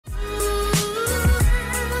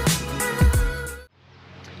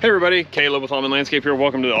Hey everybody, Caleb with Almond Landscape here.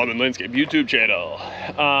 Welcome to the Almond Landscape YouTube channel.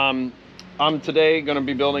 I'm today going to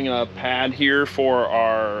be building a pad here for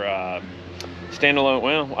our standalone,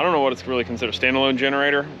 well, I don't know what it's really considered, standalone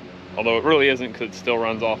generator, although it really isn't because it still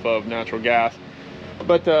runs off of natural gas.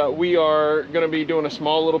 But we are going to be doing a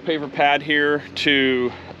small little paver pad here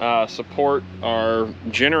to support our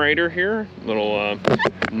generator here, little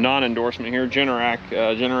non-endorsement here,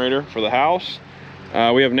 Generac generator for the house.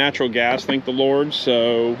 We have natural gas, thank the Lord,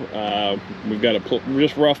 so we've got it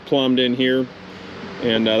just rough plumbed in here,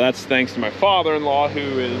 and that's thanks to my father-in-law, who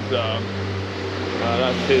is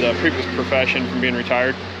that's his previous profession from being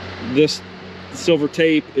retired. This silver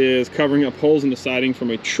tape is covering up holes in the siding from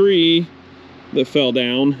a tree that fell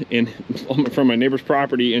down and from my neighbor's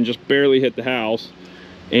property and just barely hit the house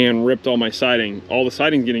and ripped all my siding. All the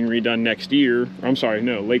siding's getting redone next year. I'm sorry,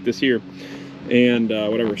 no, late this year, and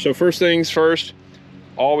whatever. So first things first.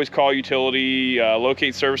 Always call utility,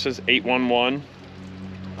 locate services 811.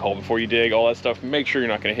 Call before you dig, all that stuff. Make sure you're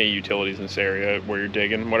not going to hit utilities in this area where you're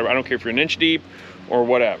digging, whatever. I don't care if you're an inch deep or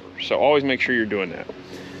whatever. So always make sure you're doing that.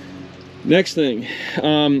 Next thing,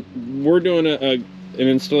 we're doing an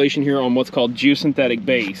installation here on what's called Geosynthetic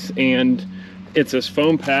Base, and it's this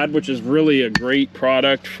foam pad, which is really a great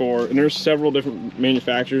product for, and there's several different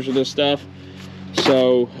manufacturers of this stuff.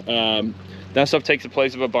 So that stuff takes the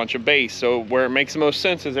place of a bunch of base. So where it makes the most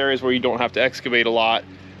sense is areas where you don't have to excavate a lot,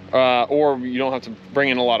 or you don't have to bring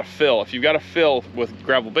in a lot of fill. If you've got to fill with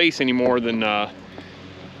gravel base anymore than, any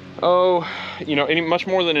much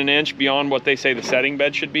more than an inch beyond what they say the setting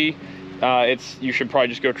bed should be, you should probably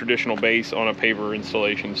just go traditional base on a paver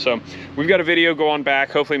installation. So we've got a video, go on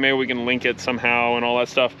back. Hopefully maybe we can link it somehow and all that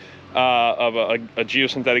stuff. Of a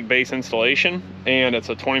geosynthetic base installation, and it's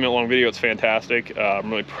a 20-minute long video. It's fantastic. I'm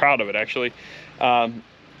really proud of it, actually.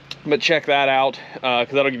 But check that out,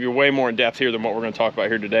 because that'll give you way more in depth here than what we're going to talk about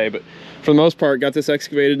here today. But for the most part, got this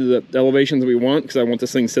excavated to the elevations that we want, because I want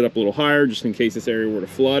this thing set up a little higher just in case this area were to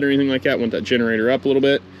flood or anything like that. I want that generator up a little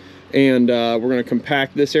bit. And we're going to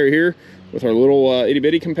compact this area here with our little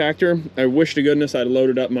itty-bitty compactor. I wish to goodness I'd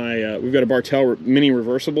loaded up my, we've got a Bartell mini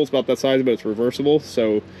reversible. It's about that size, but it's reversible,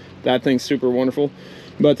 so that thing's super wonderful.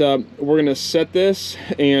 But we're gonna set this,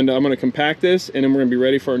 and I'm gonna compact this, and then we're gonna be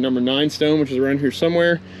ready for our number 9 stone, which is around here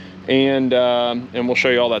somewhere, and we'll show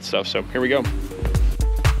you all that stuff. So here we go.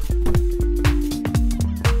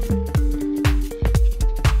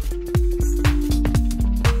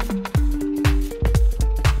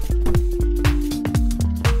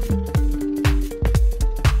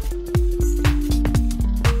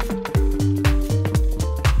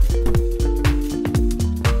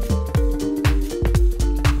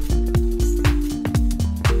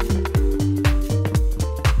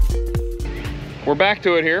 We're back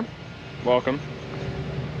to it here. Welcome.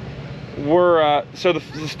 We're so the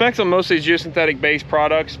specs on most of these geosynthetic base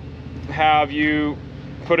products have you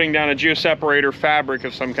putting down a geoseparator fabric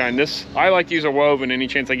of some kind. This, I like to use a woven any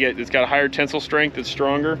chance I get. It's got a higher tensile strength, it's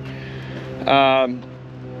stronger. And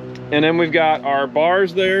then we've got our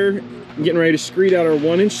bars there, getting ready to screed out our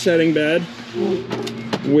 1-inch setting bed,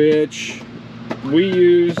 which we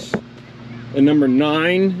use a number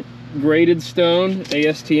 9 graded stone,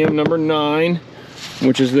 ASTM number 9,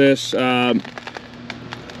 which is this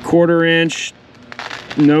 1/4 inch,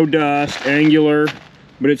 no dust, angular,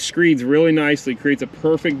 but it screeds really nicely, creates a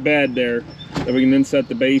perfect bed there that we can then set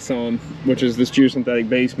the base on, which is this geosynthetic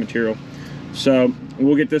base material. So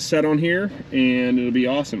we'll get this set on here and it'll be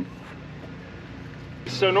awesome.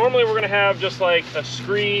 So normally we're gonna have just like a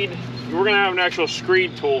screed, we're gonna have an actual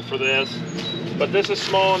screed tool for this, but this is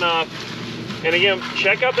small enough. And again,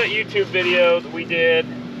 check out that YouTube video that we did,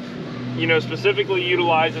 specifically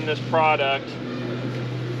utilizing this product.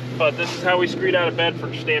 But this is how we screed out a bed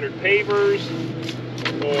for standard pavers,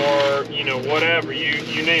 or whatever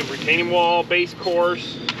you name, retaining wall, base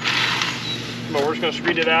course. But we're just gonna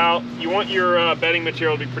screed it out. You want your bedding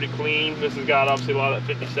material to be pretty clean. This has got obviously a lot of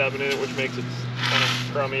that 57 in it, which makes it kind of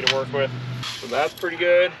crummy to work with. So that's pretty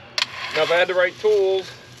good. Now if I had the right tools,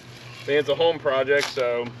 it's a home project,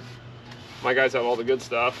 so my guys have all the good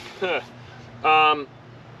stuff.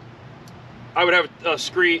 I would have a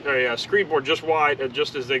screed board just wide,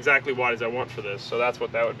 just as exactly wide as I want for this. So that's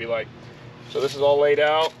what that would be like. So this is all laid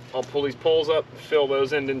out. I'll pull these poles up, fill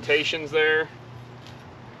those indentations there.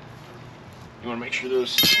 You want to make sure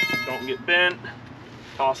those don't get bent.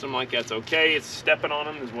 Toss them like that's okay. It's stepping on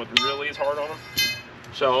them is what really is hard on them.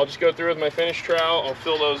 So I'll just go through with my finish trowel. I'll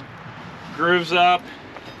fill those grooves up,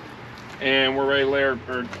 and we're ready to layer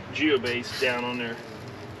our geobase down on there.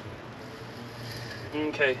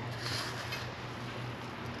 Okay.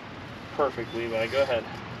 Perfect, Levi, go ahead.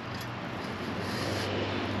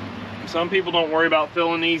 Some people don't worry about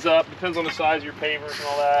filling these up. Depends on the size of your pavers and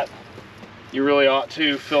all that. You really ought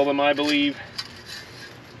to fill them, I believe.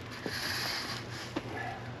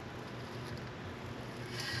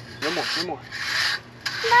 No more, no more.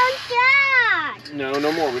 No, Dad. No,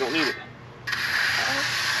 no more. We don't need it.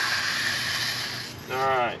 All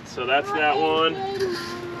right, so that's that one.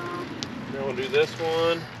 Then we'll do this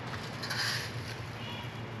one.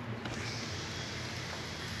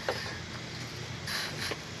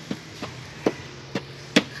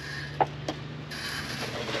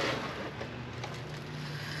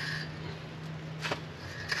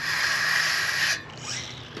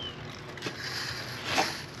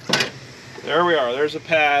 There we are. There's a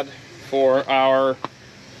pad for our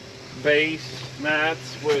base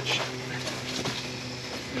mats, which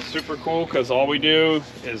is super cool because all we do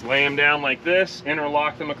is lay them down like this,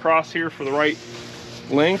 interlock them across here for the right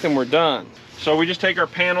length, and we're done. So we just take our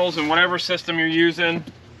panels and whatever system you're using,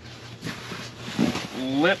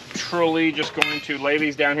 literally just going to lay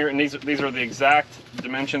these down here, and these are the exact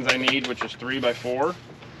dimensions I need, which is 3 by 4.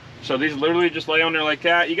 So these literally just lay on there like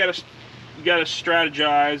that. You gotta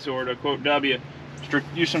strategize, or to quote W,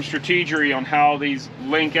 use some strategery on how these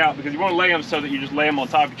link out, because you want to lay them so that you just lay them on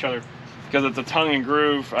top of each other, because it's a tongue and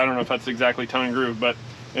groove. I don't know if that's exactly tongue and groove, but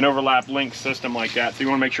an overlap link system like that. So you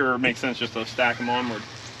want to make sure it makes sense just to stack them onward.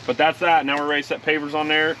 But that's that. Now we're ready to set pavers on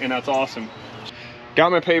there, and that's awesome.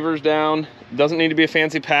 Got my pavers down. Doesn't need to be a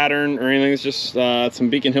fancy pattern or anything. It's just some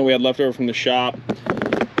Beacon Hill we had left over from the shop.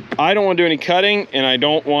 I don't want to do any cutting, and I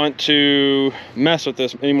don't want to mess with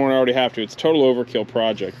this anymore than I already have to. It's a total overkill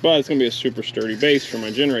project, but it's going to be a super sturdy base for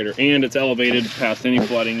my generator, and it's elevated past any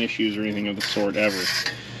flooding issues or anything of the sort ever.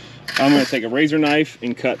 I'm going to take a razor knife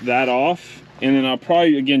and cut that off, and then I'll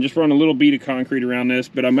probably, again, just run a little bead of concrete around this,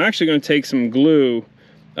 but I'm actually going to take some glue,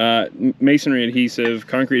 masonry adhesive,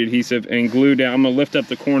 concrete adhesive, and glue down. I'm going to lift up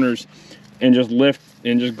the corners and just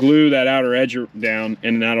glue that outer edge down,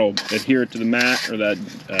 and that'll adhere it to the mat or that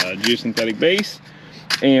geosynthetic base.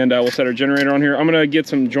 And we'll set our generator on here. I'm gonna get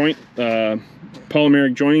some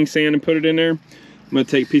polymeric joining sand and put it in there. I'm gonna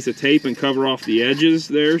take a piece of tape and cover off the edges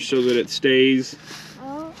there so that it stays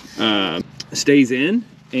in,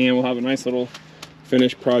 and we'll have a nice little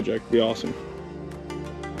finished project. Be awesome.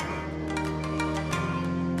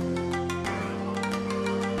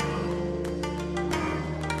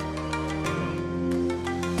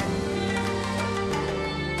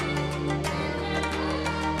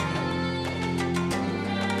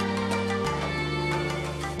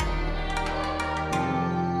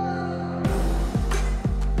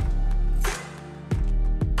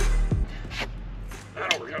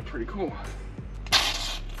 Pretty cool.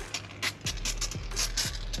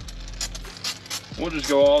 We'll just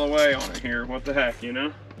go all the way on it here. What the heck, you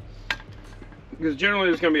know? Because generally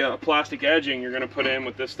there's going to be a plastic edging you're going to put in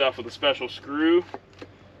with this stuff with a special screw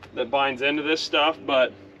that binds into this stuff,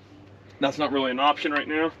 but that's not really an option right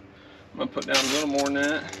now. I'm going to put down a little more than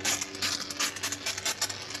that,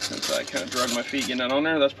 since I kind of drug my feet getting that on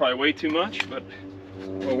there. That's probably way too much, but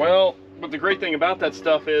oh well. But the great thing about that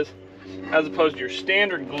stuff is, as opposed to your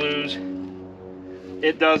standard glues,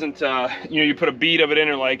 it doesn't, you know, you put a bead of it in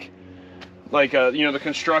there like you know, the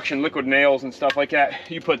construction liquid nails and stuff like that.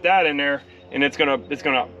 You put that in there, and it's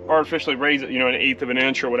gonna artificially raise it, you know, 1/8 of an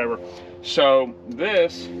inch or whatever. So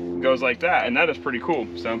this goes like that, and that is pretty cool.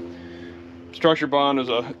 So Structure Bond is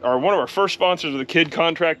one of our first sponsors of the Kid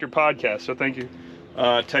Contractor podcast. So thank you,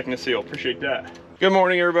 Techniseal. Appreciate that. Good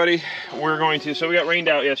morning, everybody. So we got rained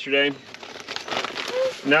out yesterday.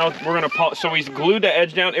 Now we're gonna so we glued the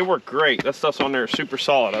edge down. It worked great. That stuff's on there super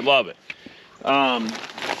solid. I love it.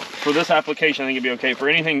 For this application, I think it'd be okay. For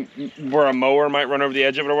anything where a mower might run over the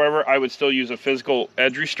edge of it or whatever, I would still use a physical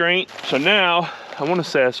edge restraint. So now, I want to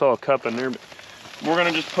say I saw a cup in there, but we're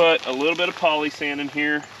gonna just put a little bit of poly sand in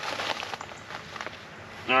here.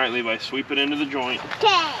 All right, Levi, sweep it into the joint.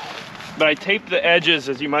 Okay. But I taped the edges,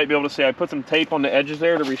 as you might be able to see. I put some tape on the edges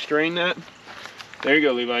there to restrain that. There you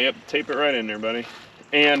go, Levi. Yep, tape it right in there, buddy.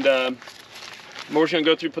 And we're just gonna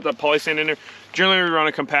go through, put that poly sand in there. Generally, we run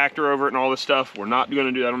a compactor over it and all this stuff. We're not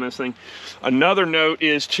gonna do that on this thing. Another note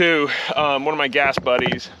is too, one of my gas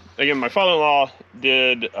buddies, again, my father-in-law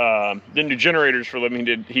didn't do generators for a living. He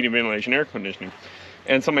did heating, ventilation, air conditioning.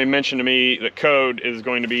 And somebody mentioned to me that code is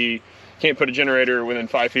going to be, can't put a generator within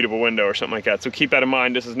 5 feet of a window or something like that. So keep that in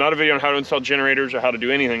mind. This is not a video on how to install generators or how to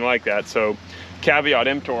do anything like that. So caveat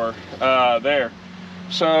emptor there.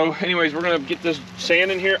 So anyways, we're gonna get this sand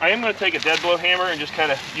in here. I am gonna take a dead blow hammer and just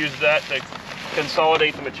kind of use that to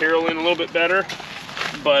consolidate the material in a little bit better.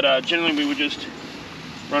 But generally we would just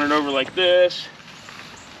run it over like this,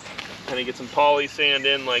 kind of get some poly sand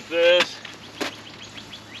in like this.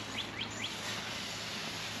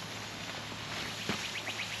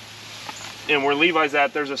 And where Levi's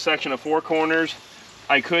at, there's a section of 4 corners.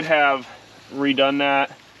 I could have redone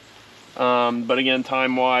that, but again,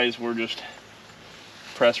 time-wise, we're just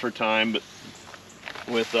pressed for time, but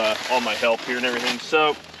with all my help here and everything.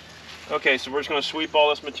 So, okay, so we're just gonna sweep all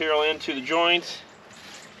this material into the joints,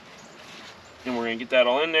 and we're gonna get that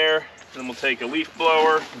all in there. Then we'll take a leaf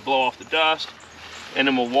blower, blow off the dust, and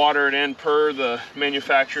then we'll water it in per the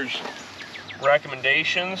manufacturer's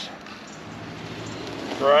recommendations.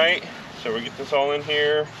 Right, so we get this all in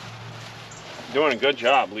here. Doing a good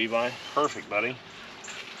job, Levi. Perfect, buddy.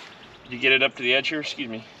 Did you get it up to the edge here? Excuse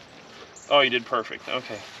me. Oh, you did perfect.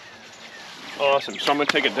 Okay. Awesome. So I'm going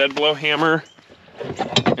to take a dead blow hammer,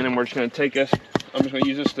 and then we're just going to take this. I'm just going to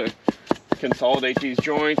use this to consolidate these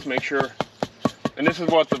joints, make sure. And this is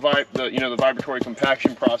what the vibratory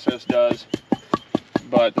compaction process does.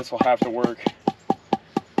 But this will have to work.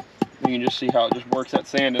 You can just see how it just works that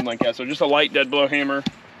sand in like that. So just a light dead blow hammer,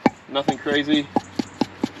 nothing crazy.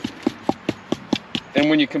 And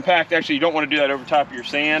when you compact, actually you don't want to do that over top of your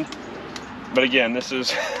sand. But again, this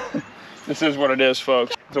is this is what it is,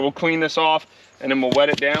 folks. So we'll clean this off and then we'll wet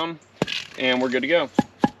it down and we're good to go.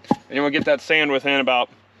 And we'll get that sand within about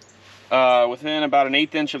an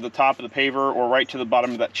 1/8 inch of the top of the paver, or right to the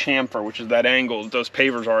bottom of that chamfer, which is that angle that those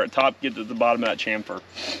pavers are at top. Get to the bottom of that chamfer.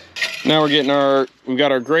 Now we're getting we've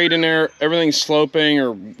got our grate in there. Everything's sloping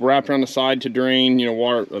or wrapped around the side to drain, you know,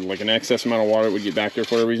 water, like an excess amount of water would get back there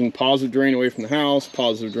for whatever reason. Positive drain away from the house,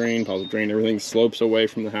 positive drain, everything slopes away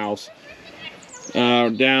from the house.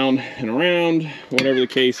 Down and around, whatever the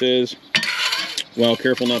case is. Well,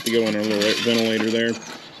 careful not to go in our little ventilator there.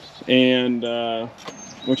 And,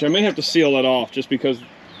 which I may have to seal that off just because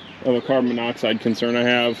of a carbon monoxide concern I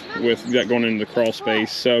have with that going into the crawl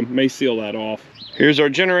space. So may seal that off. Here's our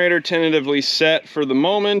generator tentatively set for the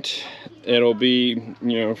moment. It'll be,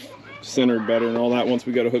 you know, centered better and all that once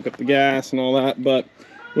we go to hook up the gas and all that. But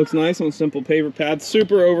looks nice on simple paver pad.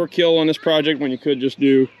 Super overkill on this project when you could just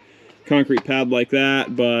do concrete pad like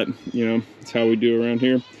that. But, you know, it's how we do around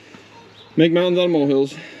here. Make mountains out of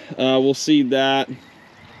molehills. We'll seed that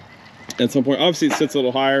at some point. Obviously it sits a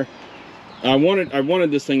little higher. I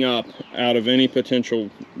wanted this thing up out of any potential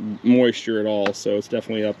moisture at all, so it's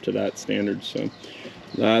definitely up to that standard. So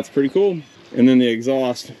that's pretty cool. And then the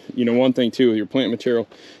exhaust, you know, one thing too with your plant material,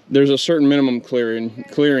 there's a certain minimum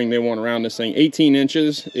clearing they want around this thing. 18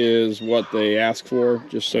 inches is what they ask for,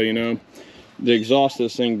 just so you know. The exhaust of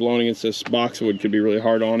this thing blowing against this boxwood could be really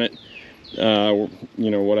hard on it. You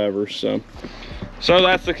know, whatever. So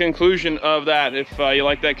that's the conclusion of that. If you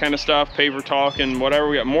like that kind of stuff, paver talk and whatever,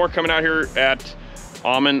 we got more coming out here at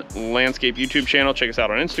Almond Landscape YouTube channel. Check us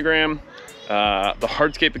out on Instagram. The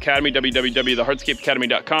Hardscape Academy,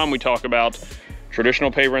 www.thehardscapeacademy.com. We talk about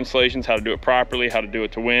traditional paver installations, how to do it properly, how to do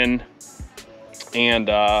it to win, and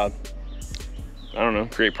I don't know,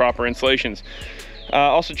 create proper installations.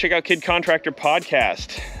 Also check out Kid Contractor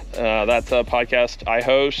Podcast. That's a podcast I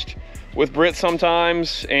host with Britt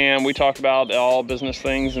sometimes, and we talk about all business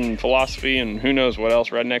things and philosophy and who knows what else,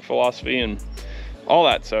 redneck philosophy and all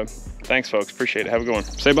that. So thanks, folks. Appreciate it. Have a good one.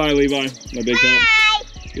 Say bye, Levi. My big help.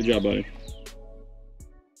 Good job, buddy.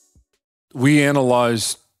 We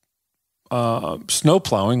analyzed snow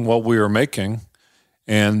plowing while we were making,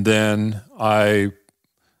 and then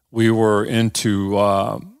we were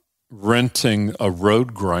into renting a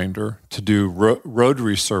road grinder to do road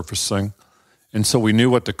resurfacing. And so we knew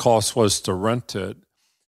what the cost was to rent it.